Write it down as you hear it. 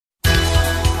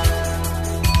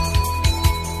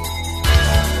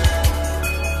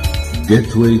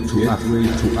Gateway to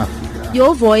Africa.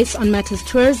 Your voice on matters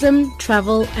tourism,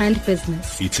 travel and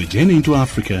business. It's a journey into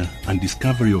Africa and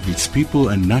discovery of its people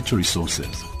and natural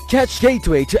resources. Catch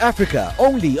Gateway to Africa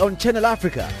only on Channel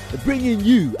Africa, bringing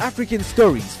you African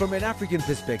stories from an African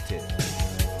perspective.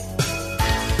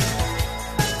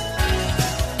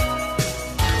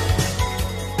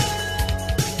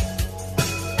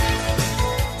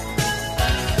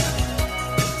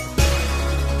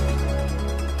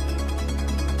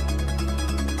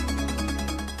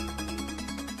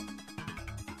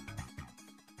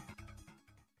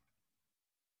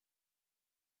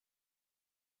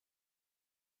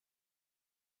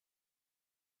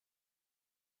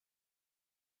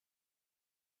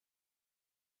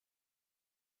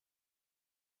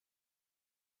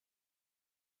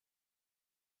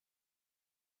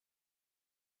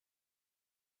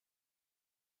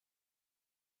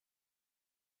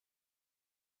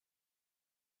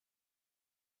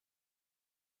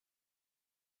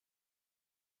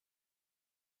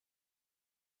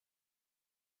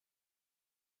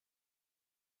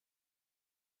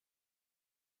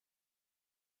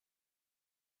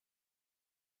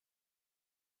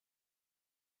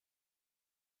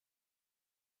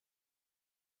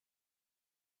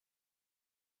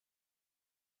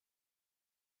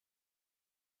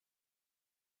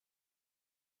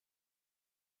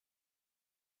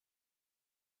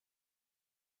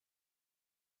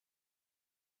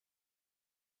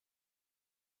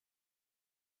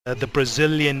 The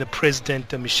Brazilian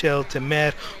President Michel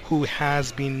Temer, who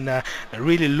has been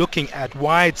really looking at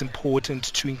why it's important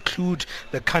to include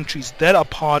the countries that are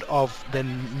part of the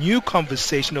new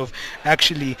conversation of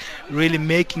actually really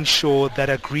making sure that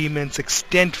agreements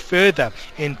extend further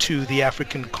into the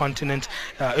African continent.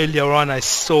 Earlier on I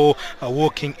saw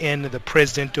walking in the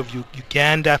President of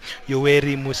Uganda,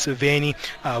 Yoweri Museveni.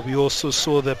 We also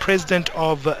saw the President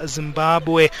of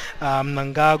Zimbabwe, President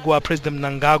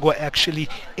Mnangagwa, actually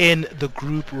in the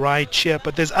group right here.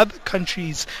 But there's other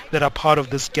countries that are part of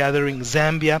this gathering: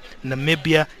 Zambia,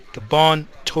 Namibia, Gabon,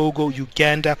 Togo,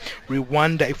 Uganda,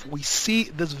 Rwanda. If we see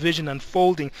this vision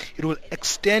unfolding, it will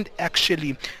extend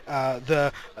actually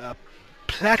the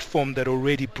platform that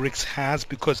already BRICS has,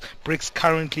 because BRICS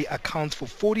currently accounts for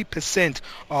 40%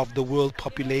 of the world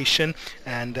population,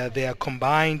 and their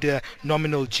combined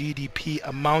nominal GDP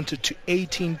amounted to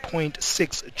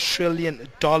 $18.6 trillion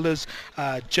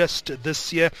just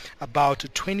this year, about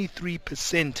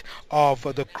 23% of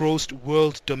the gross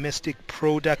world domestic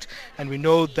product. And we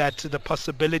know that the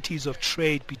possibilities of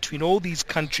trade between all these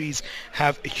countries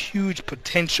have a huge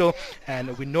potential,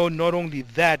 and we know not only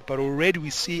that, but already we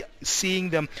seeing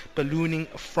them ballooning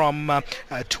from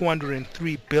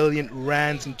 203 billion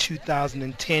rands in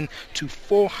 2010 to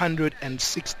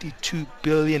 462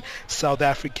 billion South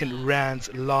African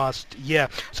rands last year.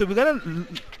 So we're going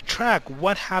to track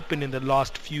what happened in the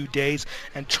last few days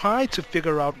and try to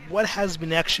figure out what has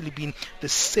been actually been the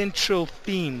central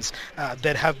themes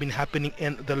that have been happening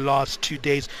in the last 2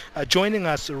 days. Joining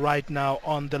us right now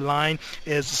on the line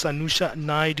is Sanusha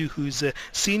Naidu, who's a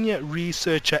senior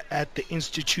researcher at the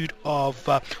Institute of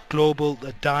Global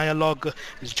Dialogue,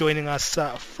 is joining us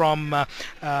from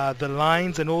the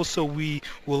lines. And also we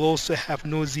will also have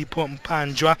Nozipho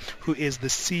Mbanjwa, who is the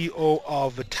CEO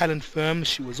of a talent firm.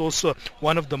 She was also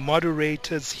one of the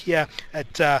moderators here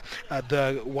at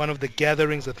one of the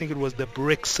gatherings. I think it was the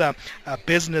BRICS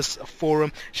Business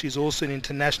Forum. She's also an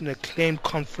international acclaimed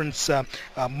conference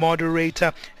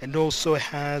moderator, and also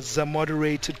has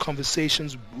moderated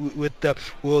conversations with the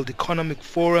World Economic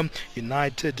Forum,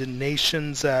 United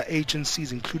Nations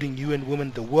agencies including UN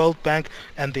Women, the World Bank,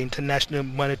 and the International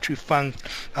Monetary Fund,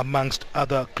 amongst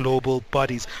other global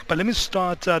bodies. But let me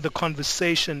start the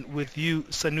conversation with you,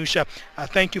 Sanusha.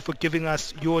 Thank you for giving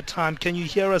us your time. Can you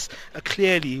hear us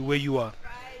clearly where you are?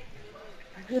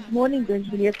 Good morning,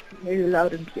 Benjamin. Yes, very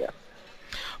loud and clear.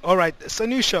 All right,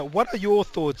 Sanusha, what are your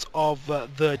thoughts of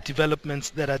the developments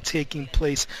that are taking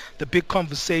place? The big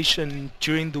conversation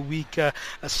during the week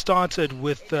started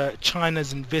with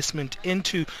China's investment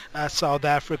into South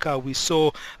Africa. We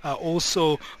saw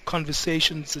also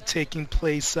conversations taking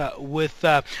place with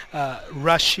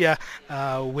Russia,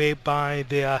 whereby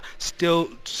they are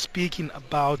still speaking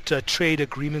about trade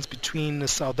agreements between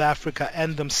South Africa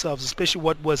and themselves. Especially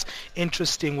what was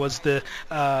interesting was the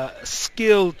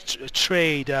skilled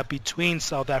trade between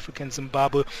South Africa and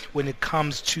Zimbabwe when it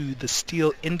comes to the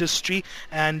steel industry.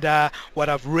 And what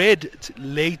I've read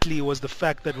lately was the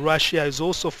fact that Russia is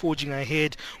also forging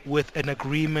ahead with an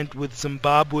agreement with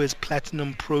Zimbabwe's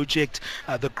platinum project,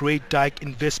 the Great Dyke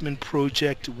Investment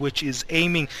Project, which is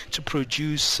aiming to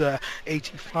produce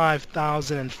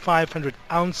 85,500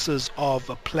 ounces of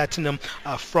platinum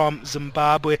from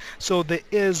Zimbabwe. So there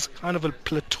is kind of a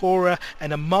plethora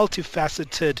and a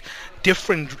multifaceted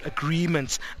different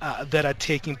agreements that are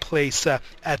taking place at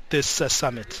this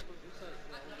summit.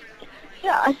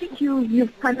 Yeah, I think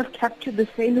you've kind of captured the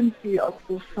saliency of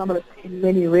this summit in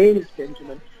many ways,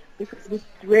 Benjamin, because it's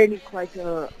really quite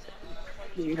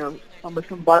from a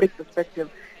symbolic perspective,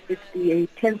 it's the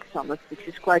 10th summit, which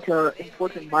is quite an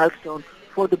important milestone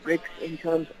for the BRICS in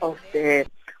terms of their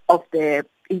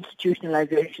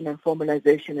institutionalization and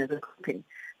formalization as a grouping.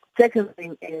 Second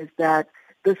thing is that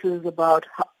this is about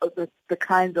the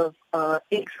kind of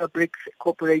intra-BRICS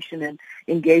cooperation and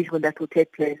engagement that will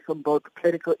take place from both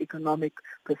political, economic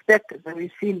perspectives. And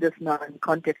we've seen this now in the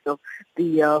context of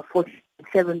the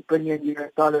 $47 billion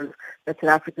that South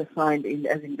Africa signed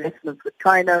as investments with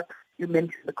China. You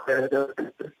mentioned the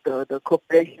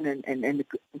cooperation and the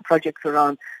projects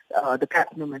around the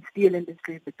platinum and steel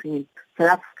industry between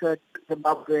South Africa,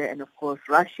 Zimbabwe, and of course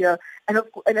Russia, and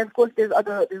of course there's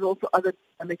also other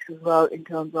dynamics as well in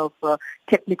terms of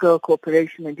technical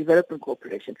cooperation and development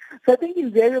cooperation. So I think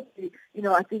invariably,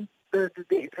 I think there's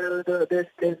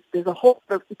a whole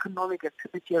lot of economic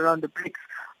activity around the BRICS.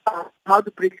 How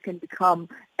the BRICS can become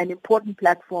an important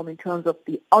platform in terms of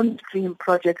the on-stream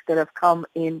projects that have come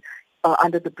in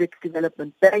under the BRICS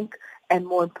Development Bank, and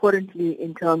more importantly,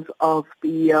 in terms of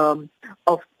the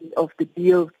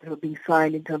deals that are being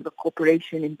signed in terms of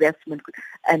cooperation, investment,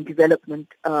 and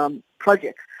development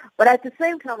projects. But at the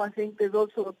same time, I think there's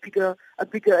also a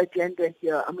bigger agenda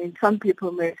here. I mean, some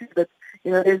people may say that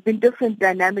there's been different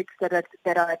dynamics that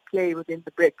are at play within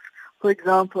the BRICS. For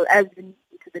example, as we move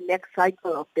into the next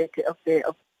cycle of the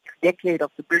decade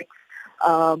of the BRICS,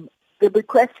 there'll be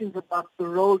questions about the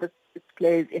role that it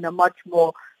plays in a much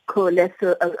more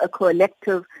collective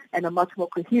and a much more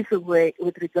cohesive way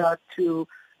with regard to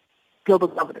global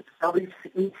governance. Now,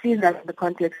 we've seen that in the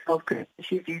context of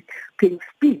Xi Jinping's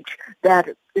speech, that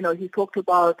he talked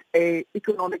about a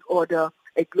economic order,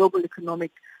 a global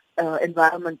economic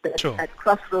environment that's at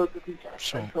crossroads with each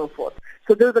other and so forth.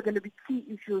 So those are going to be key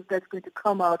issues that's going to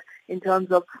come out in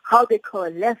terms of how they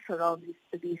coalesce around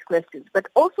these questions. But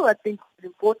also, I think what's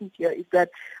important here is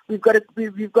that we've got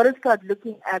to start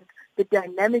looking at the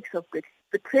dynamics of BRICS.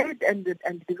 The trade and the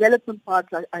development parts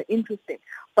are interesting,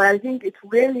 but I think it's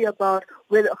really about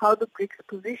how the BRICS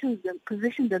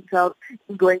position themselves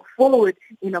in going forward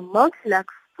in a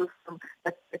multilateral system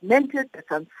that's fragmented, that's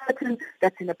uncertain,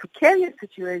 that's in a precarious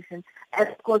situation, and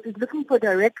of course is looking for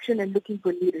direction and looking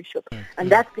for leadership. And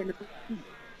that's going to be key.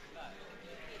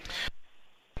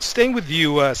 Staying with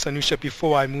you, Sanusha,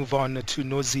 before I move on to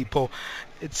Nozipho,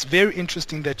 it's very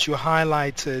interesting that you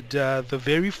highlighted the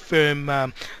very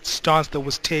firm stance that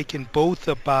was taken both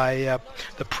by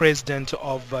the president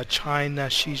of China,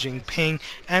 Xi Jinping,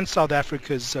 and South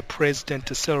Africa's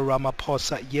President Cyril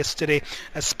Ramaphosa yesterday,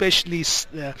 especially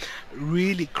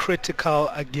really critical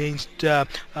against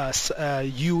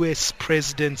U.S.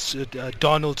 President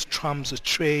Donald Trump's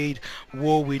trade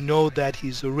war. We know that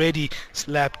he's already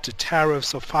slapped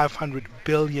tariffs of $500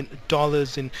 billion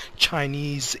in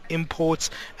Chinese imports.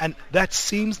 And that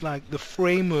seems like the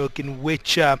framework in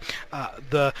which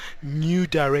the new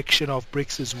direction of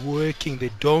BRICS is working.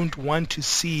 They don't want to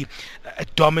see a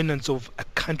dominance of a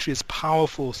country as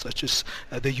powerful such as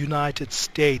the United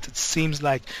States. It seems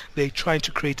like they're trying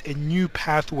to create a new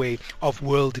pathway of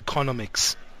world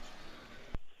economics.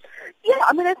 Yeah,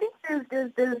 I mean, I think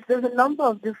there's a number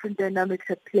of different dynamics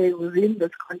at play within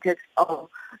this context of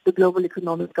the global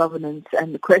economic governance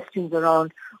and the questions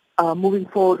around moving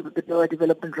forward with the Doha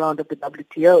development round of the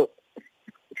WTO,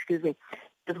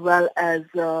 as well as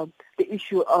the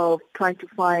issue of trying to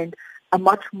find a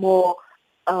much more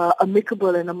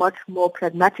amicable and a much more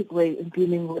pragmatic way in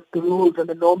dealing with the rules and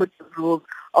the normative rules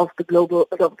of the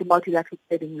multilateral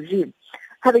trading regime.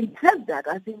 Having said that,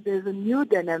 I think there's a new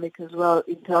dynamic as well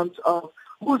in terms of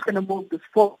who's going to move this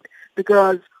forward,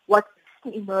 because what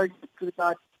emerged with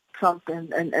regard to Trump and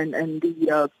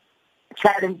the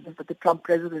challenges that the Trump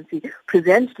presidency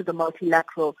presents to the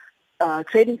multilateral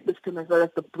trading system, as well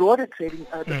as the broader trading,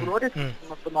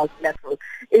 system of the multilateral,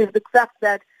 is the fact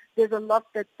that there's a lot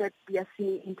that we are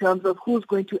seeing in terms of who's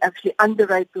going to actually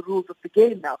underwrite the rules of the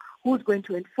game now, who's going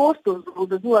to enforce those rules,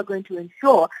 and who are going to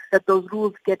ensure that those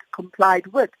rules get complied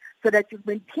with. so that you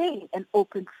maintain an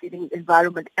open trading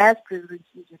environment, as President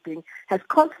Xi Jinping has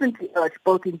constantly urged,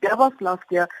 both in Davos last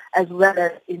year as well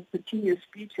as in continuous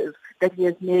speeches that he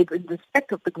has made in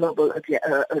respect of the global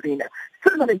arena.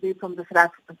 Similarly, from the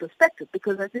South African perspective,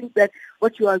 because I think that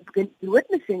what you are going to be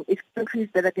witnessing is countries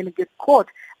that are going to get caught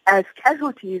as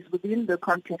casualties within the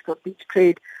context of these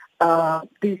trade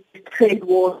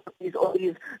wars,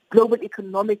 these global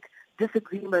economic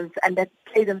disagreements, and that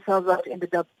play themselves out in the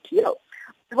WTO.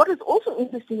 What is also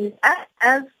interesting is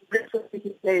as BRICS was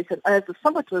taking place and as the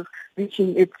summit was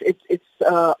reaching its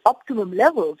optimum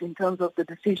levels in terms of the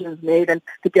decisions made and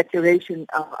the declaration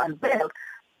unveiled,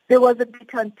 there was a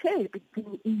détente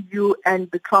between the EU and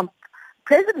the Trump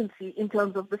presidency in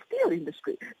terms of the steel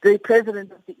industry. The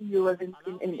president of the EU was in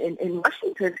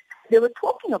Washington. They were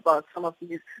talking about some of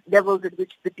these levels at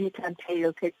which the détente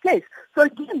will take place. So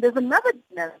again, there's another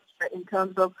dynamic in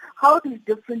terms of how these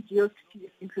different geostrategic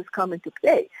interests come into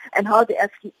play and how they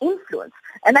actually influence.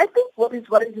 And I think what is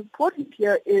important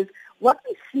here is what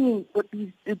we're seeing with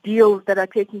these deals that are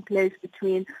taking place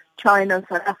between China,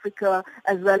 South Africa,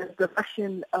 as well as the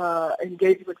Russian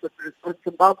engagement with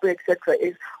Zimbabwe, etc.,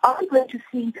 are we going to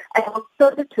see an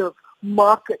alternative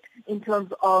market in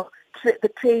terms of the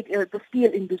trade, the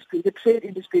steel industry, the trade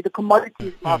industry, the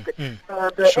commodities market,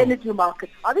 the energy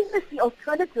market? Are we going to see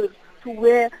alternatives to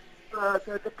where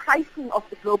the pricing of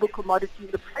the global commodities,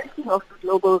 the pricing of the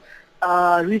global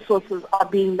resources are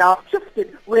being now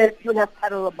shifted, where you'll have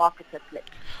parallel markets at play?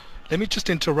 Let me just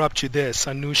interrupt you there,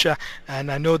 Sanusha,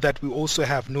 and I know that we also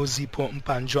have Nozipho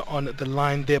Mbanjwa on the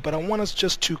line there, but I want us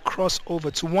just to cross over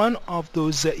to one of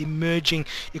those emerging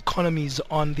economies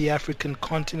on the African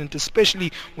continent,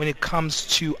 especially when it comes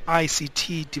to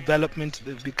ICT development.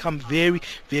 They've become very,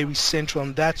 very central,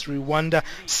 and that's Rwanda.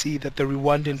 See that the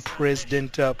Rwandan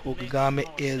President Paul Kagame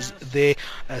is there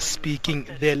speaking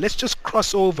there. Let's just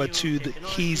cross over to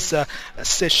his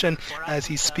session as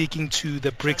he's speaking to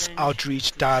the BRICS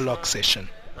Outreach Dialogue session.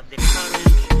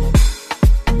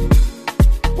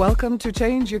 Welcome to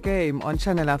Change Your Game on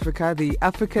Channel Africa, the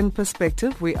African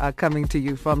perspective. We are coming to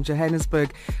you from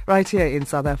Johannesburg, right here in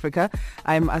South Africa.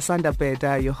 I'm Asanda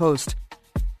Beda, your host.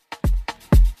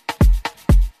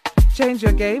 Change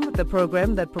Your Game, the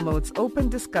program that promotes open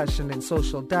discussion and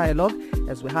social dialogue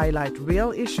as we highlight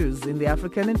real issues in the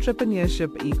African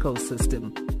entrepreneurship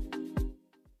ecosystem.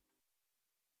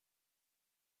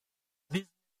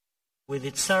 With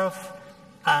itself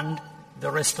and the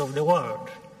rest of the world.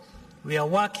 We are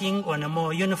working on a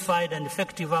more unified and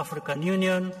effective African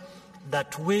Union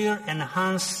that will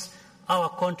enhance our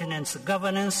continent's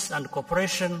governance and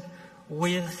cooperation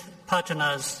with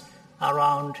partners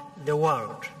around the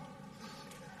world.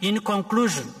 In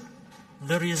conclusion,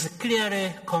 there is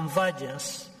clearly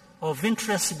convergence of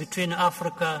interests between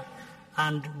Africa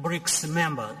and BRICS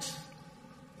members.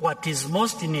 What is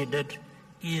most needed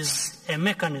is a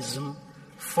mechanism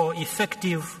for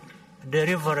effective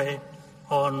delivery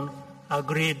on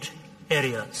agreed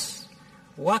areas.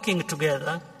 Working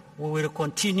together, we will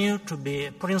continue to be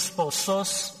a principal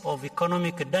source of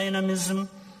economic dynamism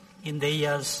in the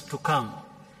years to come.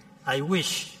 I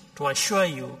wish to assure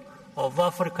you of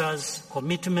Africa's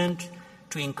commitment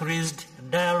to increased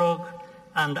dialogue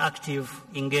and active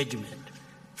engagement.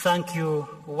 Thank you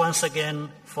once again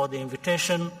for the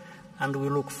invitation, and we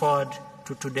look forward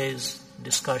to today's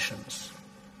discussions.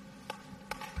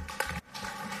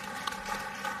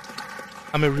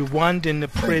 I'm a Rwandan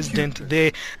president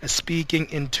there speaking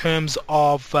in terms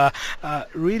of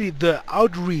really the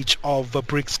outreach of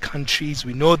BRICS countries.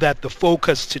 We know that the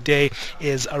focus today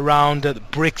is around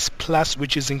BRICS Plus,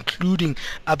 which is including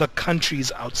other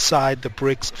countries outside the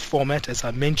BRICS format. As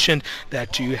I mentioned,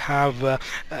 that you have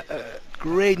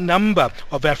great number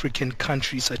of African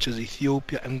countries such as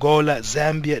Ethiopia, Angola,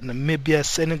 Zambia, Namibia,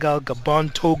 Senegal,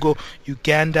 Gabon, Togo,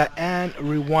 Uganda, and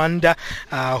Rwanda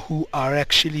who are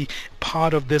actually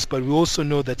part of this. But we also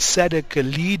know that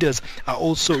SADC leaders are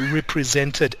also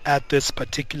represented at this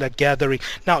particular gathering.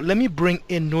 Now, let me bring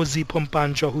in Nozipho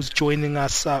Mbanjwa, who's joining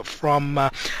us from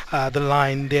the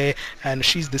line there, and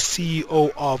she's the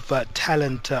CEO of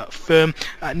Talent Firm.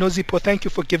 Nozipho, thank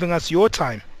you for giving us your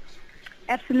time.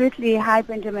 Absolutely. Hi,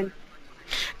 Benjamin.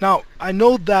 Now, I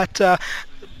know that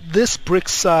this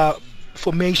BRICS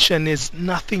formation is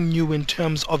nothing new in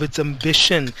terms of its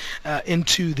ambition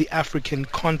into the African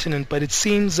continent, but it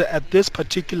seems that at this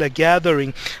particular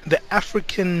gathering, the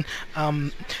African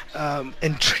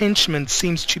entrenchment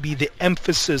seems to be the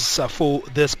emphasis for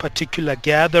this particular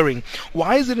gathering.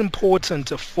 Why is it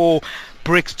important for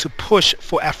BRICS to push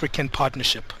for African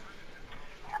partnership?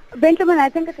 Benjamin, I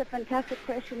think it's a fantastic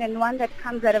question and one that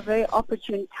comes at a very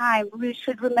opportune time. We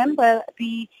should remember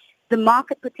the the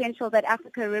market potential that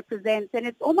Africa represents. And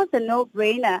it's almost a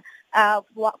no-brainer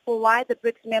for why the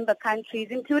BRICS member countries,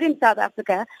 including South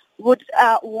Africa, would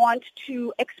want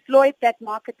to exploit that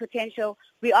market potential.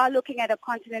 We are looking at a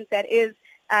continent that is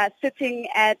sitting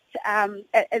at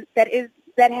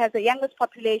that has the youngest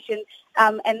population,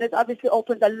 and this obviously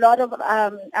opens a lot of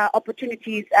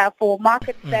opportunities for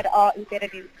markets that are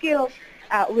embedded in skills.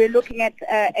 We're looking at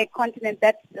a continent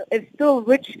that is still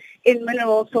rich in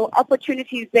minerals, so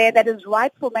opportunities there that is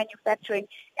ripe for manufacturing.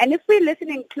 And if we're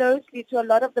listening closely to a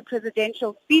lot of the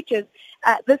presidential speeches,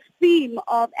 this theme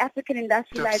of African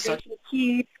industrialization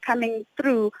keeps coming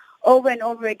through over and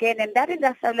over again, and that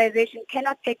industrialization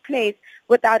cannot take place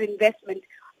without investment.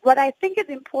 What I think is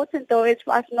important, though, is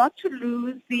for us not to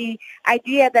lose the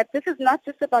idea that this is not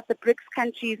just about the BRICS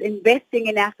countries investing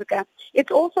in Africa. It's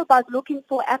also about looking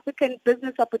for African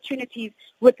business opportunities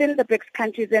within the BRICS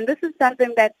countries. And this is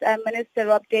something that Minister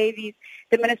Rob Davies,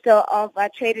 the Minister of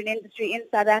Trade and Industry in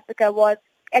South Africa, was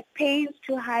at pains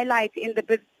to highlight in the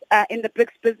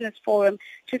BRICS Business Forum,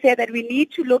 to say that we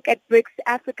need to look at BRICS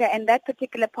Africa and that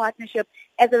particular partnership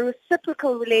as a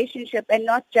reciprocal relationship and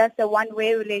not just a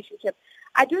one-way relationship.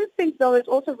 I do think, though, it's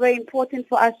also very important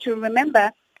for us to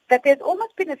remember that there's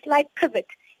almost been a slight pivot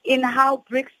in how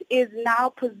BRICS is now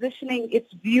positioning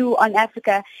its view on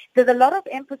Africa. There's a lot of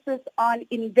emphasis on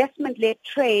investment-led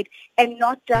trade and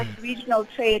not just regional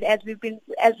trade, as we've been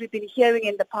hearing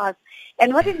in the past.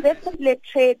 And what investment-led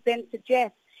trade then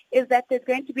suggests is that there's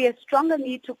going to be a stronger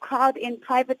need to crowd in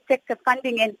private sector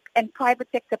funding and private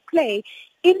sector play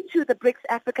into the BRICS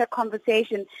Africa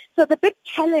conversation. So the big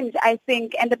challenge, I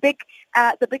think, and the big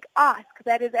ask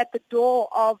that is at the door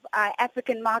of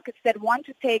African markets that want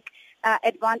to take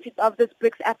advantage of this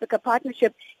BRICS Africa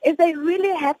partnership is they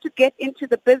really have to get into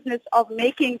the business of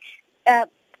making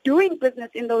doing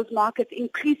business in those markets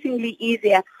increasingly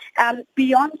easier.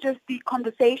 Beyond just the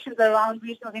conversations around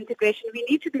regional integration, we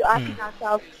need to be asking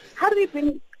ourselves, how do we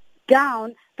bring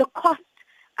down the cost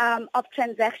of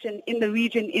transaction in the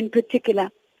region in particular?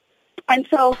 And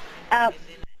so,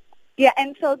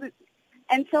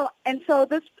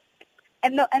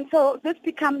 this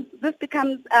becomes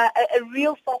a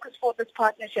real focus for this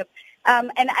partnership.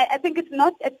 And I think it's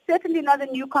certainly not a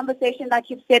new conversation, like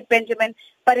you've said, Benjamin,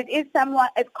 but it is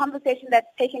a conversation that's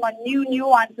taking on new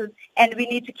nuances, and we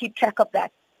need to keep track of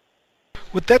that.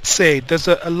 With that said, there's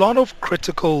a lot of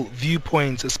critical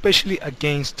viewpoints, especially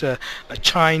against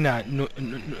China,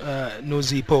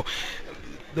 Nozipho.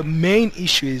 The main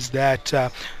issue is that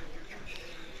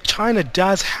China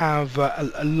does have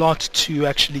a lot to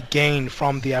actually gain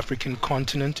from the African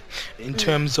continent in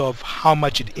terms of how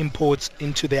much it imports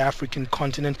into the African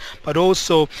continent, but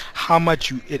also how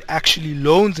much it actually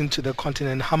loans into the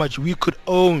continent and how much we could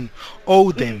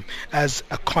owe them as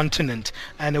a continent.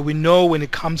 And we know when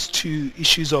it comes to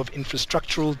issues of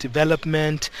infrastructural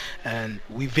development, and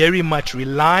we're very much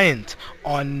reliant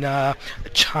on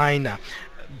China.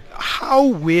 How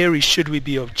wary should we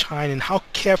be of China, and how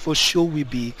careful should we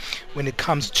be when it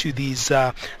comes to these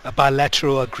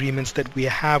bilateral agreements that we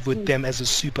have with them as a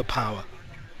superpower?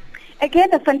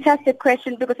 Again, a fantastic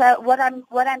question, because what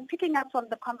I'm picking up from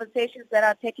the conversations that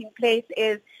are taking place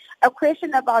is a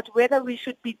question about whether we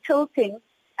should be tilting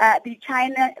the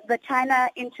China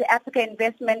into Africa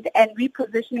investment and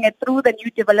repositioning it through the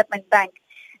new development bank.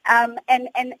 And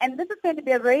this is going to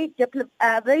be a very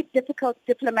difficult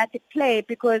diplomatic play,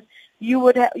 because you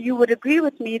would agree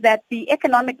with me that the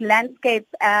economic landscape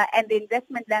and the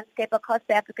investment landscape across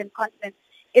the African continent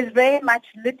is very much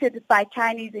littered by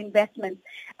Chinese investments.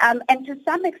 And to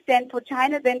some extent, for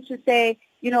China then to say,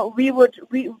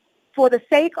 for the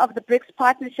sake of the BRICS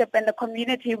partnership and the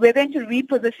community, we're going to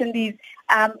reposition these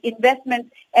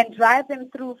investments and drive them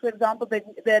through, for example,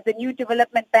 the new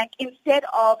development bank instead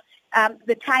of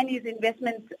the Chinese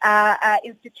investment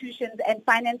institutions and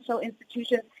financial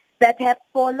institutions that have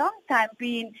for a long time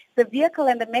been the vehicle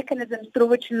and the mechanisms through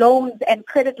which loans and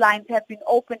credit lines have been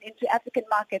opened into African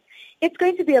markets. It's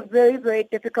going to be a very, very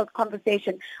difficult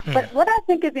conversation. But what I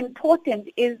think is important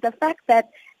is the fact that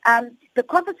the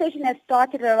conversation has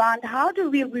started around how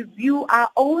do we review our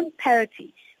own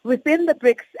parity within the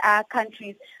BRICS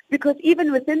countries, because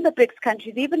even within the BRICS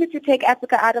countries, even if you take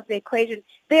Africa out of the equation,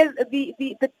 there's the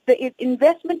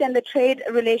investment and the trade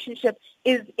relationship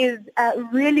is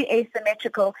really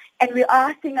asymmetrical, and we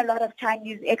are seeing a lot of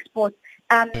Chinese exports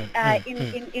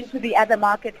into the other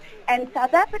markets. And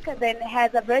South Africa then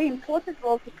has a very important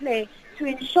role to play to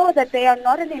ensure that they are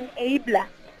not an enabler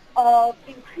of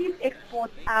increased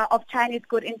exports of Chinese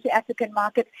goods into African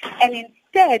markets, and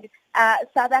instead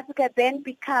South Africa then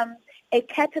becomes a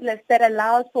catalyst that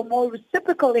allows for more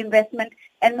reciprocal investment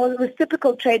and more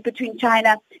reciprocal trade between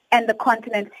China and the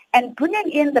continent. And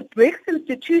bringing in the BRICS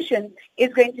institutions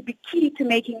is going to be key to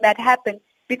making that happen,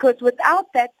 because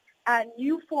without that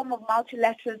new form of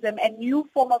multilateralism and new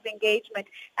form of engagement,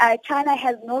 China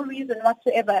has no reason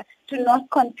whatsoever to not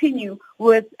continue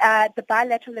with the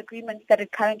bilateral agreements that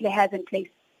it currently has in place.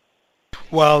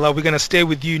 Well, we're going to stay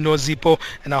with you, Nozipho,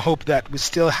 and I hope that we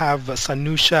still have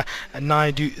Sanusha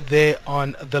Naidu there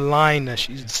on the line.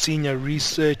 She's a senior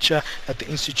researcher at the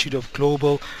Institute of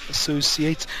Global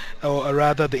Associates, or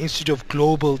rather the Institute of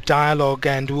Global Dialogue,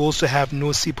 and we also have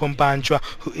Nozipho Mbanjwa,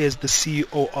 who is the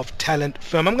CEO of Talent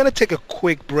Firm. I'm going to take a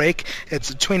quick break.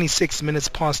 It's 26 minutes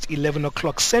past 11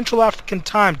 o'clock Central African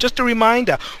Time. Just a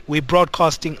reminder, we're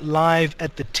broadcasting live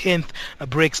at the 10th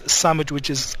BRICS Summit, which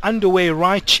is underway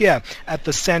right here at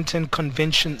the Sandton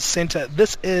Convention Center.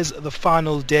 This is the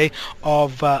final day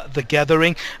of the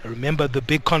gathering. Remember, the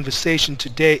big conversation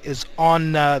today is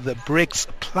on the BRICS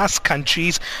Plus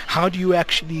countries. How do you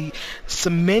actually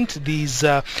cement these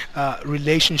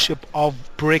relationship of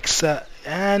BRICS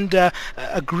and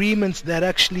agreements that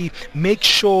actually make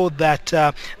sure that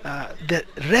the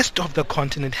rest of the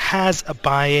continent has a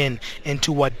buy-in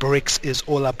into what BRICS is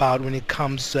all about when it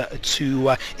comes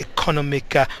to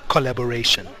economic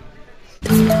collaboration?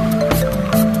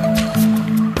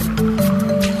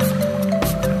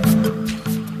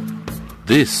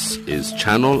 This is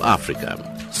Channel Africa,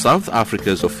 South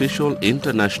Africa's official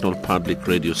international public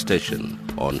radio station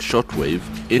on shortwave,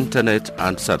 internet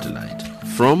and satellite.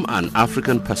 From an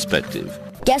African perspective.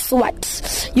 Guess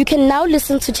what? You can now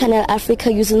listen to Channel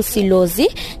Africa using Silozi,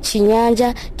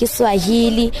 Chinyanja,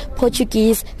 Kiswahili,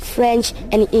 Portuguese, French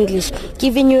and English,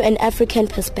 giving you an African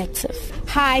perspective.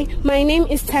 Hi, my name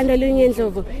is Tandolunye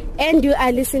Ndlovu and you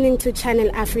are listening to Channel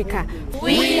Africa.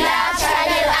 We love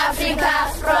Channel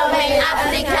Africa from an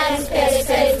African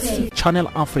perspective. Channel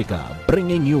Africa,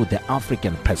 bringing you the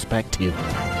African perspective.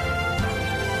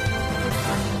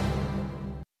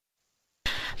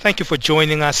 Thank you for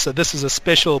joining us. This is a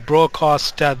special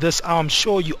broadcast. This, I'm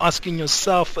sure you're asking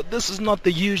yourself, this is not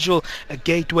the usual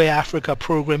Gateway Africa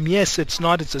program. Yes, it's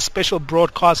not. It's a special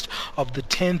broadcast of the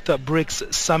 10th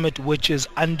BRICS Summit, which is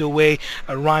underway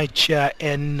right here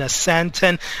in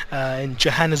Sandton, in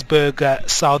Johannesburg,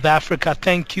 South Africa.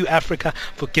 Thank you, Africa,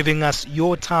 for giving us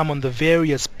your time on the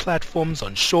various platforms,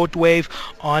 on shortwave,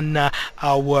 on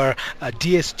our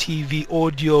DSTV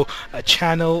audio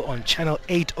channel, on channel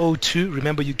 802.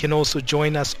 Remember, you can also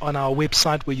join us on our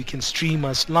website where you can stream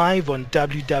us live on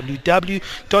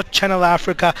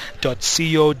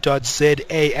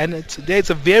www.channelafrica.co.za. And today it's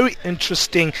a very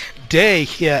interesting day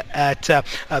here at the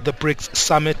BRICS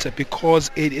Summit because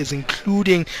it is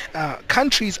including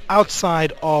countries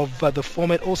outside of the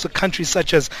format, also countries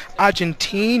such as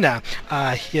Argentina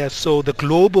here. So the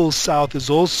global south is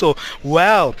also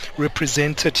well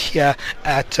represented here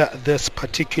at this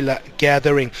particular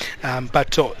gathering.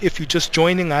 But if you're just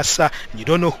joining us, you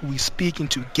don't know who we're speaking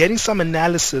to, getting some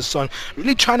analysis on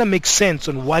really trying to make sense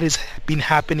on what has been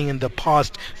happening in the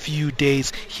past few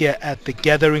days here at the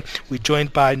gathering. We're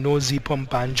joined by Nozipho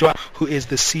Mbanjwa, who is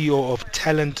the CEO of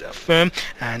Talent Firm,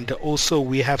 and also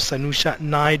we have Sanusha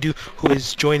Naidu, who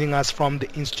is joining us from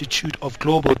the Institute of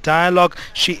Global Dialogue.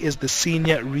 She is the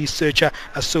Senior Researcher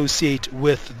Associate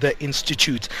with the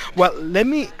Institute. Well, let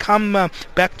me come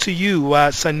back to you,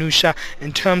 Sanusha,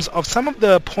 in terms of some of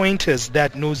the pointers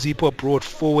that Nozipho brought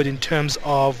forward in terms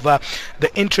of the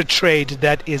intra-trade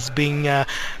that is being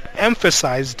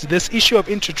emphasized. This issue of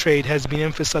intertrade has been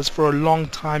emphasized for a long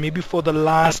time, maybe for the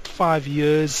last 5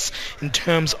 years, in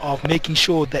terms of making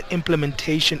sure that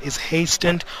implementation is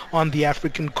hastened on the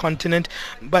African continent.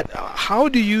 But how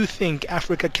do you think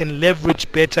Africa can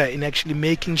leverage better in actually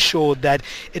making sure that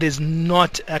it is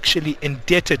not actually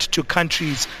indebted to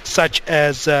countries such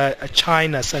as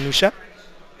China, Sanusha?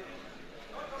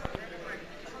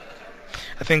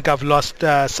 I think I've lost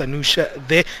Sanusha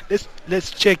there. Let's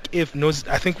check if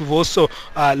I think we've also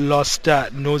lost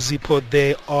Nozipho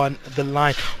there on the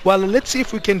line. Well, let's see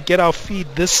if we can get our feed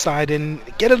this side and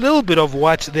get a little bit of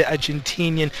what the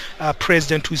Argentinian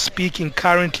president, who's speaking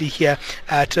currently here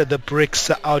at the BRICS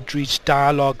Outreach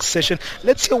Dialogue session.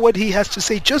 Let's hear what he has to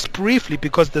say just briefly,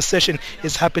 because the session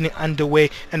is happening underway,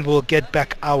 and we'll get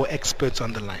back our experts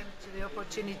on the line. The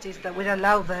opportunities that will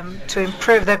allow them to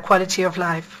improve their quality of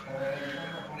life.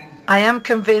 I am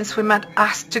convinced we must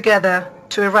act together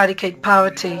to eradicate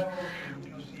poverty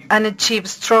and achieve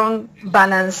strong,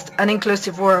 balanced and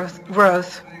inclusive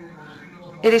growth.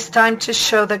 It is time to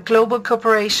show that global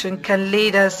cooperation can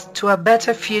lead us to a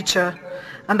better future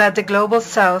and that the global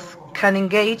south can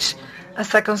engage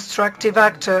as a constructive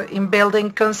actor in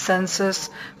building consensus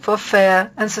for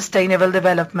fair and sustainable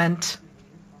development.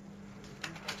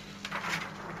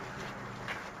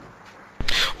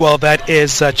 Well, that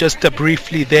is just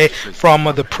briefly there from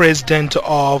the president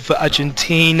of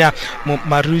Argentina,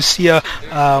 Mauricio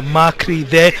Macri,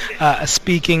 there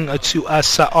speaking to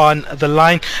us on the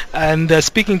line and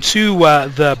speaking to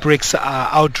the BRICS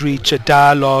Outreach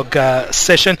Dialogue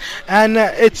session. And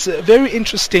it's very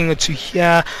interesting to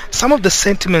hear some of the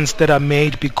sentiments that are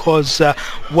made, because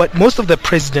what most of the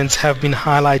presidents have been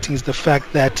highlighting is the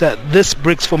fact that this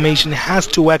BRICS formation has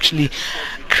to actually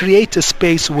create a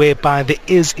space whereby there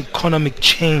is economic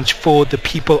change for the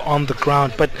people on the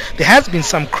ground. But there has been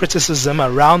some criticism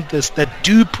around this, that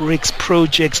do BRICS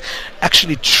projects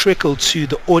actually trickle to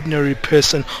the ordinary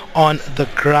person on the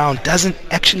ground? Doesn't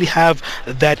actually have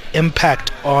that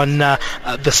impact on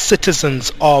the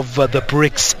citizens of the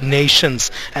BRICS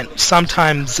nations, and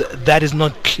sometimes that is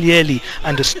not clearly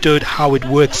understood how it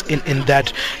works in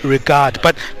that regard.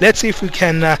 But let's see if we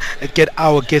can get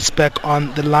our guests back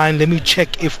on the line. Let me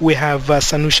check if we have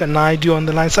Sanusha Naidu on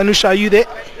the line. Sanusha, are you there?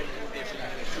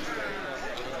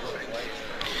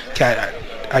 Okay,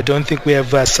 I don't think we have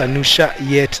Sanusha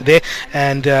yet there,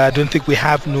 and I don't think we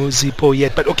have Nozipho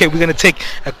yet. But okay, we're going to take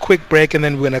a quick break, and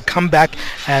then we're going to come back,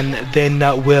 and then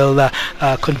we'll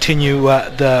continue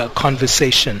the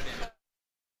conversation.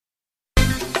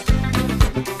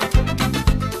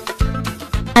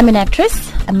 I'm an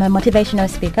actress. I'm a motivational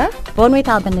speaker, born with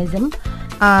albinism.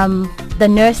 The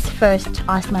nurse first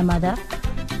asked my mother,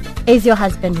 "Is your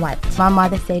husband white?" My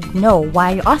mother said, "No,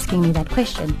 why are you asking me that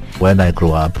question?" When I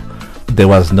grew up, there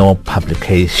was no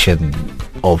publication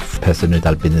of person with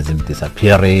albinism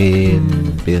disappearing,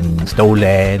 being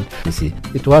stolen. You see,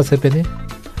 it was happening,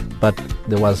 but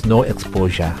there was no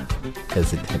exposure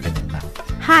as it happening now.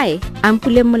 Hi, I'm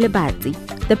Pule Mulebati,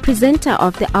 the presenter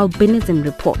of the Albinism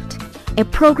Report, a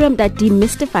program that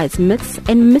demystifies myths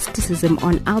and mysticism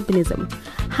on albinism,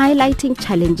 highlighting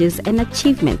challenges and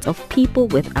achievements of people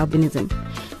with albinism.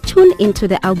 Tune into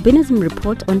the Albinism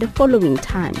Report on the following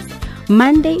times: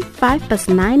 Monday,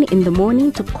 9:05 in the morning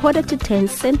to 10:15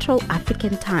 Central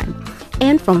African Time,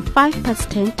 and from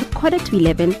 10:05 to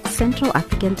 11:15 Central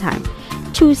African Time.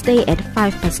 Tuesday at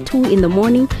 2:05 in the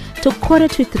morning to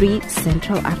 2:45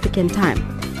 Central African Time.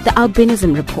 The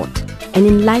Albinism Report, an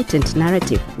enlightened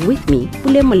narrative with me,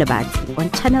 Pule Mulebati,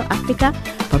 on Channel Africa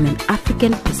from an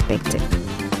African perspective.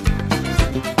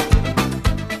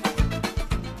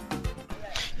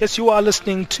 Yes, you are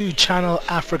listening to Channel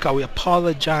Africa. We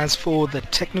apologize for the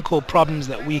technical problems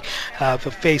that we have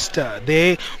faced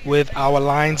there with our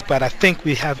lines, but I think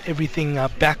we have everything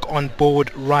back on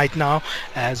board right now.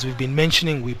 As we've been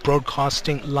mentioning, we're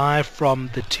broadcasting live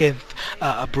from the 10th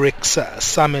BRICS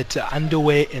Summit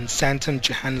underway in Sandton,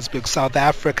 Johannesburg, South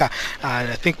Africa.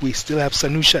 And I think we still have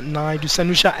Sanusha Naidu.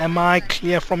 Sanusha, am I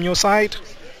clear from your side?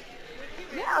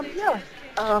 Yeah, I'm here.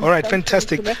 All right,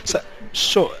 fantastic. So,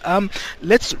 sure.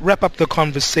 Let's wrap up the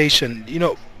conversation. You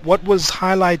know, what was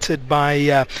highlighted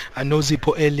by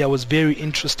Nozipho earlier was very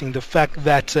interesting. The fact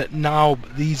that now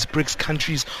these BRICS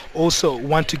countries also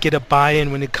want to get a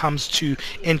buy-in when it comes to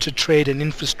intertrade and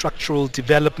infrastructural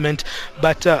development.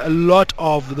 But a lot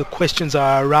of the questions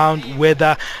are around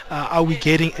whether are we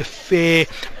getting a fair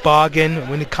bargain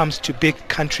when it comes to big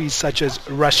countries such as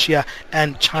Russia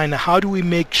and China. How do we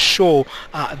make sure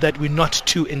that we're not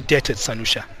too indebted,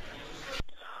 Sanusha?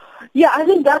 Yeah, I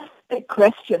think that's a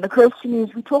question. The question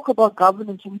is, we talk about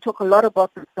governance, and we talk a lot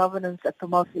about the governance at the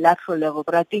multilateral level,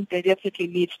 but I think there definitely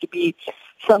needs to be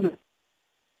some...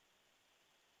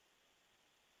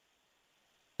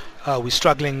 We're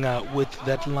struggling with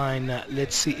that line.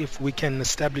 Let's see if we can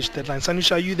establish that line.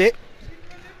 Sanusha, are you there?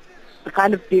 The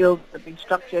kind of deals that are being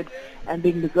structured and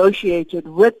being negotiated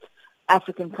with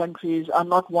African countries are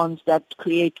not ones that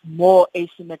create more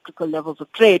asymmetrical levels of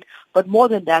trade, but more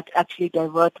than that, actually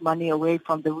divert money away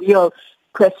from the real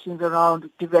questions around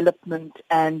development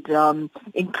and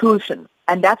inclusion.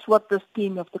 And that's what this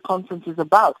theme of the conference is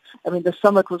about. I mean, the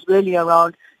summit was really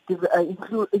around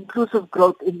inclusive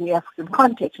growth in the African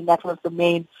context, and that was the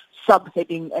main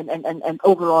subheading and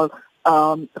overall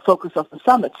focus of the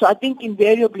summit. So I think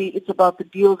invariably it's about the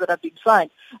deals that are being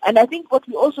signed. And I think what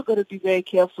we also got to be very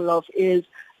careful of is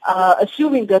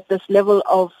assuming that this level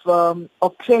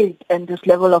of trade and this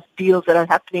level of deals that are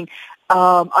happening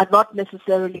are not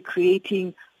necessarily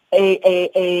creating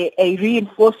a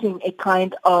reinforcing a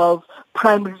kind of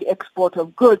primary export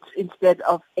of goods instead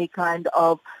of a kind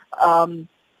of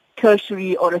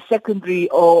tertiary or a secondary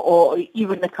or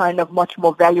even a kind of much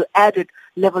more value-added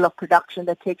level of production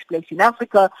that takes place in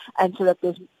Africa, and so that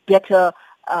there's better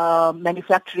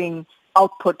manufacturing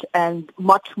output and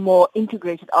much more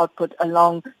integrated output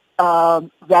along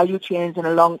value chains and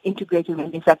along integrated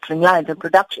manufacturing lines and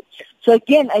production. So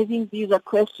again, I think these are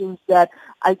questions that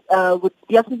would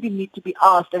definitely need to be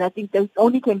asked, and I think they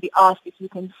only can be asked if you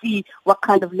can see what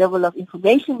kind of level of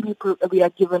information we are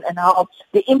given and how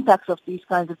the impacts of these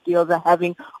kinds of deals are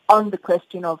having on the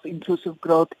question of inclusive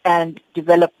growth and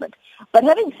development. But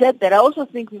having said that, I also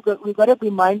think we've got to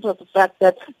be mindful of the fact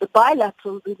that the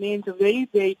bilateral remains a very,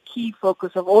 very key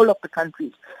focus of all of the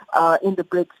countries in the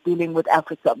BRICS dealing with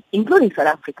Africa, including South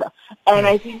Africa. And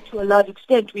I think to a large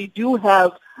extent we do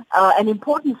have an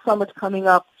important summit coming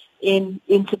up in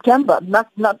September,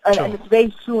 and it's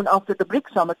very soon after the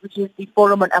BRICS Summit, which is the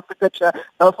Forum on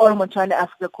Forum on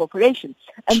China-Africa Cooperation.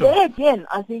 And there again,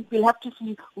 I think we'll have to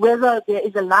see whether there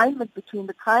is alignment between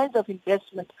the kinds of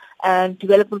investment and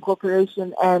development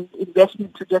cooperation and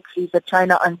investment trajectories that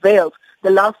China unveiled.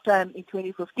 The last time in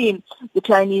 2015, the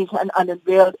Chinese had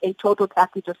unveiled a total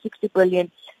package of $60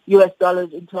 billion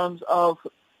in terms of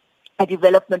a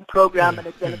development program and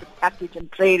a development package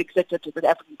and trade, etc., to the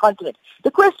African continent.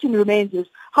 The question remains is,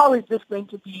 how is this going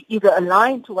to be either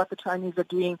aligned to what the Chinese are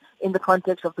doing in the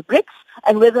context of the BRICS,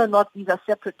 and whether or not these are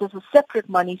separate, this is separate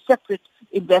money, separate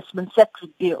investments,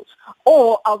 separate deals?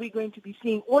 Or are we going to be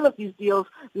seeing all of these deals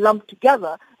lumped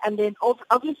together? And then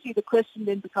obviously the question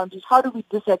then becomes is, how do we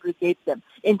disaggregate them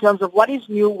in terms of what is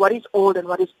new, what is old, and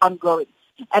what is ongoing?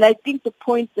 And I think the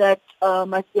point that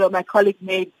my colleague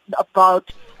made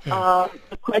about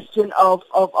the question of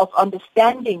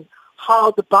understanding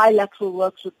how the bilateral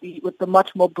works with the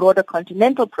much more broader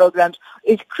continental programs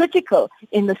is critical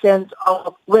in the sense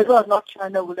of whether or not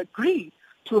China will agree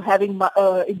to having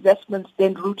investments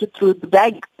then routed through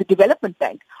the development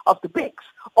bank of the BRICS,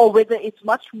 or whether it's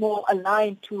much more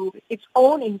aligned to its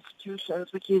own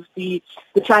institutions, which is the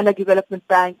China Development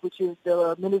Bank, which is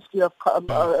the Ministry of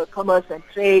Commerce and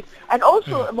Trade, and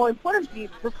also, more importantly,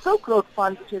 the Silk Road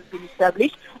Fund, which has been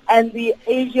established, and the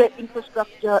Asia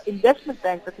Infrastructure Investment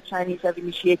Bank that the Chinese have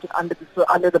initiated under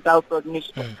the Belt Road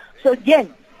Initiative. So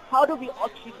again, how do we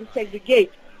actually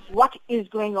disaggregate what is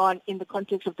going on in the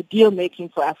context of the deal-making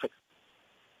for Africa?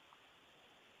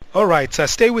 All right,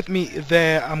 stay with me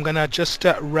there. I'm going to just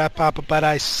wrap up, but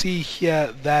I see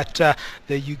here that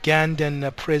the Ugandan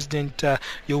President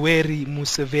Yoweri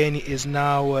Museveni is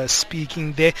now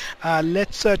speaking there.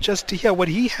 Let's just hear what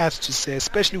he has to say,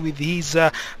 especially with his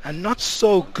not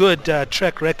so good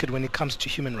track record when it comes to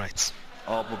human rights.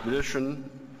 Our population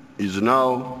is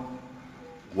now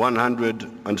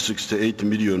 168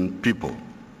 million people.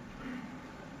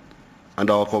 And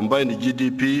our combined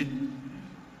GDP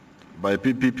by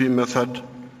PPP method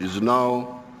is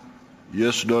now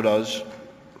US dollars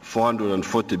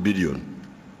 440 billion.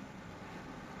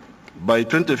 By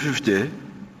 2050,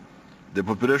 the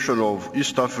population of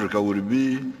East Africa will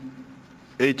be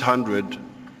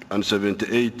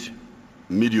 878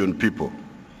 million people.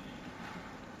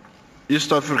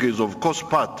 East Africa is of course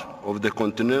part of the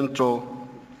Continental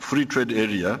Free Trade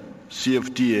Area,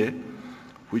 CFTA,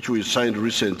 which we signed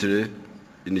recently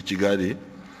in Kigali,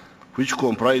 which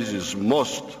comprises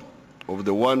most of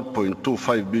the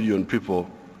 1.25 billion people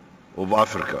of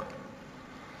Africa.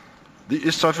 The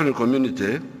East African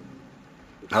community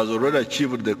has already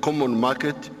achieved the common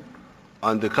market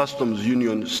and the customs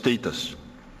union status.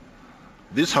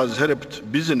 This has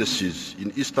helped businesses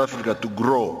in East Africa to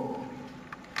grow.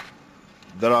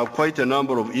 There are quite a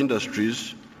number of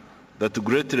industries that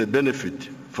greatly benefit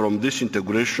from this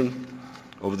integration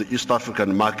of the East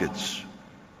African markets,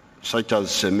 such as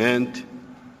cement,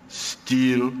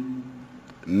 steel,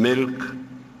 milk,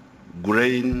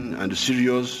 grain and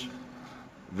cereals,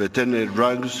 veterinary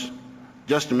drugs,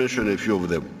 just to mention a few of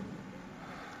them.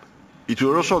 It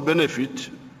will also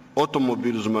benefit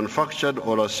automobiles manufactured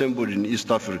or assembled in East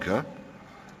Africa,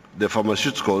 the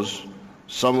pharmaceuticals,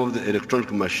 some of the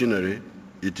electronic machinery,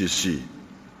 etc.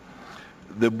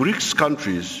 The BRICS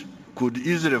countries could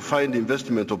easily find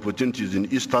investment opportunities in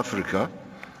East Africa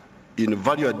in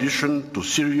value addition to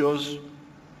cereals,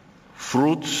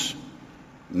 fruits,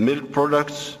 milk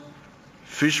products,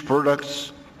 fish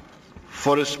products,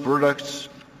 forest products,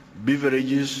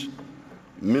 beverages,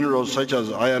 minerals such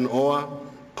as iron ore,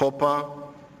 copper,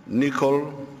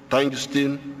 nickel,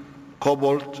 tungsten,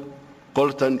 cobalt,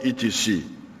 coltan, etc.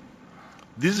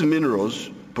 These minerals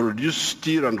produce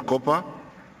steel and copper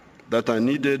that are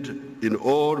needed in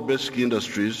all basic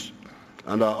industries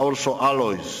and are also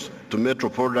alloys to metal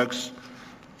products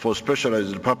for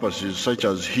specialized purposes such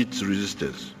as heat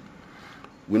resistance.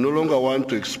 We no longer want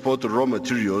to export raw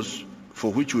materials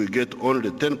for which we get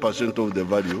only 10% of the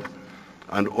value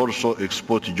and also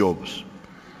export jobs.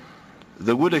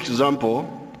 The good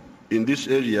example in this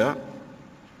area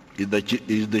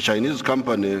is the Chinese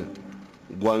company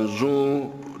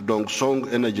Guangzhou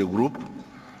Dongsong Energy Group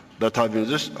that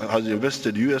has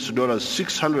invested US dollars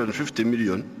 650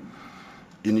 million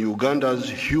in Uganda's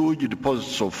huge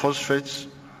deposits of phosphates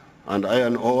and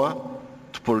iron ore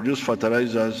to produce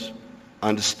fertilizers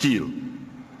and steel.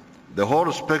 The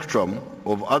whole spectrum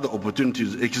of other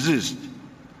opportunities exist.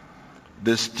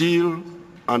 The steel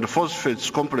and phosphates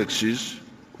complexes,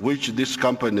 which this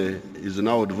company is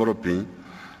now developing,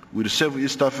 will save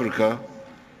East Africa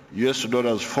US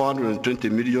dollars 420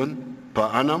 million per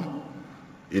annum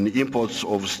in imports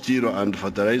of steel and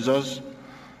fertilizers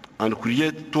and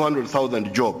create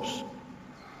 200,000 jobs.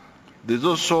 There's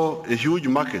also a huge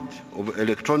market of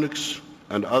electronics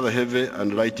and other heavy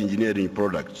and light engineering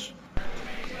products.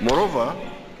 Moreover,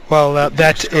 well,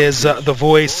 that is the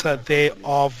voice there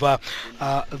of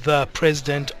the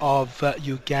president of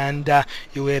Uganda,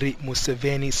 Yoweri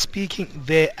Museveni, speaking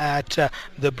there at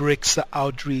the BRICS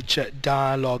Outreach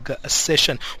Dialogue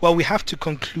session. Well, we have to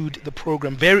conclude the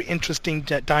program. Very interesting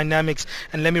dynamics.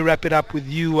 And let me wrap it up with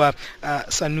you,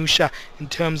 Sanusha, in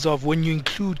terms of when you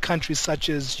include countries such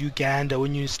as Uganda,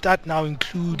 when you start now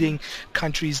including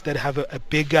countries that have a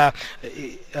bigger,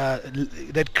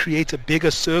 that create a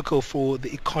bigger circle for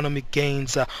the economic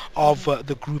gains of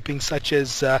the grouping, such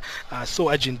as saw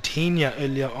Argentina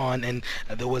earlier on, and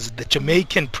there was the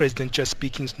Jamaican president just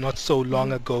speaking not so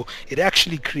long ago. It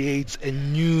actually creates a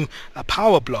new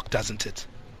power block, doesn't it?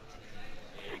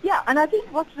 Yeah, and I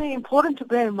think what's very important to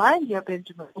bear in mind here,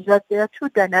 Benjamin, is that there are two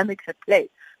dynamics at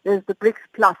play. There's the BRICS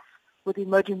Plus with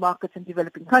emerging markets and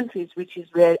developing countries, which is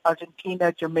where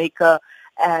Argentina, Jamaica,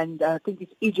 and I think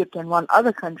it's Egypt and one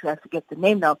other country, I forget the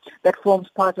name now, that forms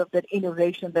part of that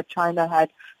innovation that China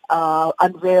had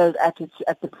unveiled at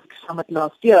the BRICS Summit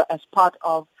last year as part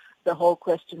of the whole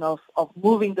question of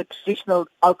moving the traditional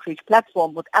outreach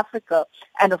platform with Africa,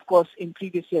 and of course in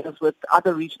previous years with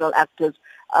other regional actors,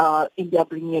 India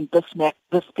bringing in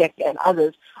BISTEC and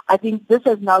others. I think this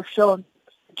has now shown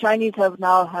the Chinese have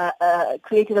now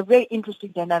created a very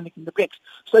interesting dynamic in the BRICS.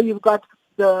 So you've got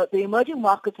the emerging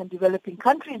markets and developing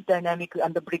countries dynamic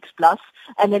under BRICS Plus,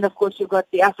 and then of course you've got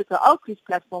the Africa Outreach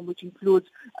Platform, which includes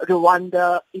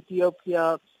Rwanda,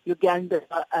 Ethiopia, Uganda,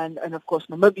 and of course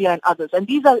Namibia and others. And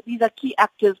these are key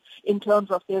actors in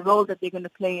terms of their role that they're going to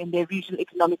play in their regional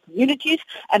economic communities,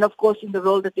 and of course in the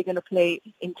role that they're going to play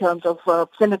in terms of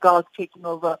Senegal taking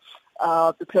over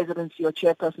the presidency or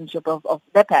chairpersonship of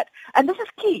NEPAD. And this is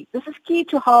key. This is key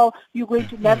to how you're going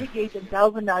to navigate and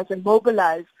galvanize and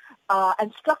mobilize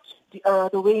and structure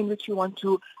the way in which you want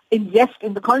to invest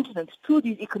in the continent through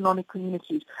these economic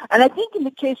communities. And I think in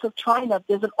the case of China,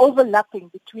 there's an overlapping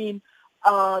between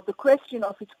the question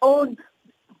of its own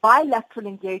bilateral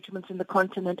engagements in the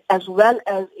continent as well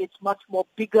as its much more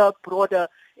bigger, broader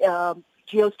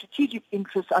geostrategic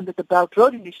interests under the Belt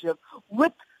Road Initiative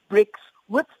with BRICS,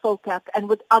 with FOCAC, and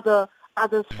with other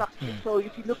structures. So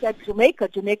if you look at Jamaica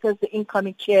is the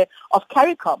incoming chair of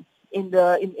CARICOM in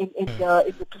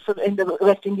the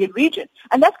West Indian region,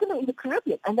 and that's going to in the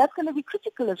Caribbean, and that's going to be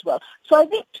critical as well. So I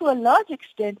think to a large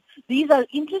extent, these are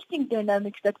interesting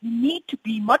dynamics that we need to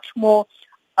be much more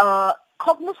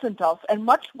cognizant of and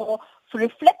much more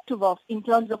reflective of in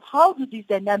terms of how do these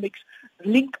dynamics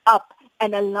link up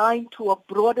and align to a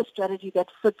broader strategy that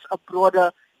fits a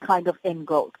broader kind of end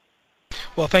goal.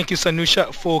 Well, thank you,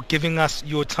 Sanusha, for giving us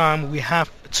your time. We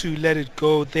have to let it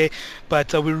go there,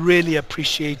 but we really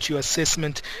appreciate your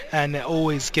assessment and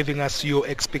always giving us your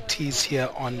expertise here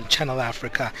on Channel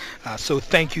Africa. So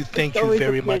thank you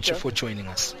very much for joining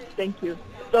us. Thank you.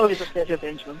 It's always a pleasure,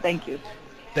 Benjamin. Thank you.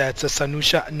 That's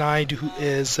Sanusha Naidu, who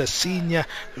is a Senior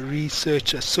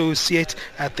Research Associate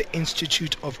at the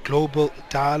Institute of Global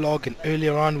Dialogue. And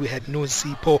earlier on, we had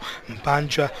Nozipho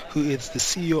Mbanjwa, who is the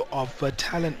CEO of a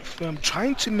talent firm,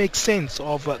 trying to make sense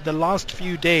of the last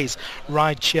few days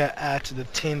right here at the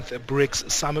 10th BRICS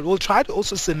Summit. We'll try to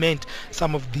also cement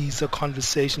some of these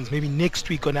conversations maybe next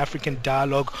week on African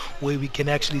Dialogue, where we can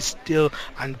actually still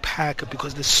unpack,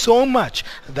 because there's so much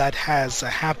that has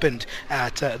happened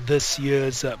at this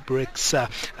year's BRICS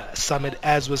Summit.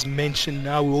 As was mentioned,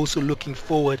 now we're also looking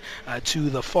forward to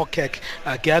the FOCAC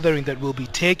gathering that will be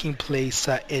taking place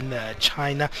in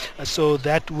China. So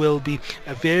that will be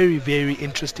very, very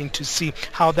interesting to see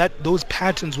how those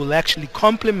patterns will actually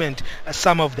complement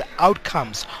some of the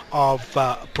outcomes of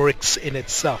BRICS in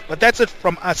itself. But that's it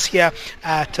from us here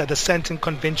at the Sandton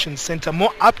Convention Center.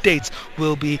 More updates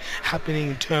will be happening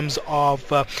in terms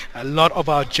of a lot of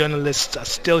our journalists are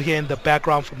still here in the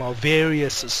background from our various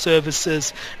various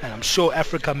services, and I'm sure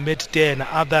Africa Midday and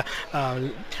other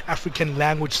African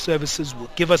language services will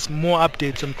give us more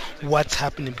updates on what's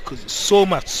happening, because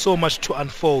there's so much to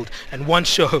unfold, and one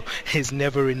show is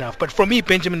never enough. But from me,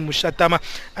 Benjamin Moshatama,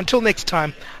 until next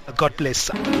time, God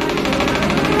bless.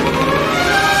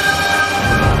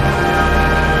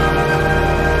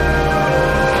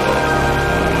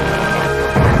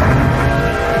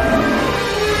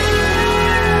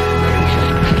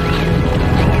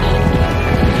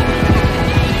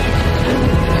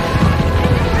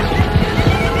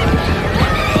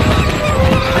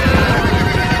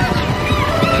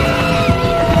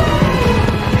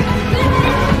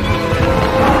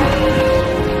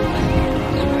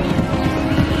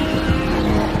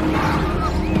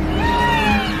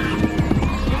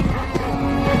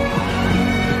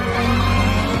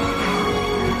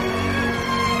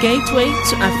 Gateway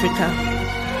to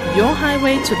Africa, your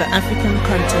highway to the African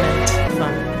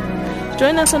continent.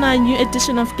 Join us on our new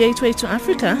edition of Gateway to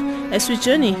Africa as we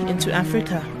journey into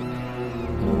Africa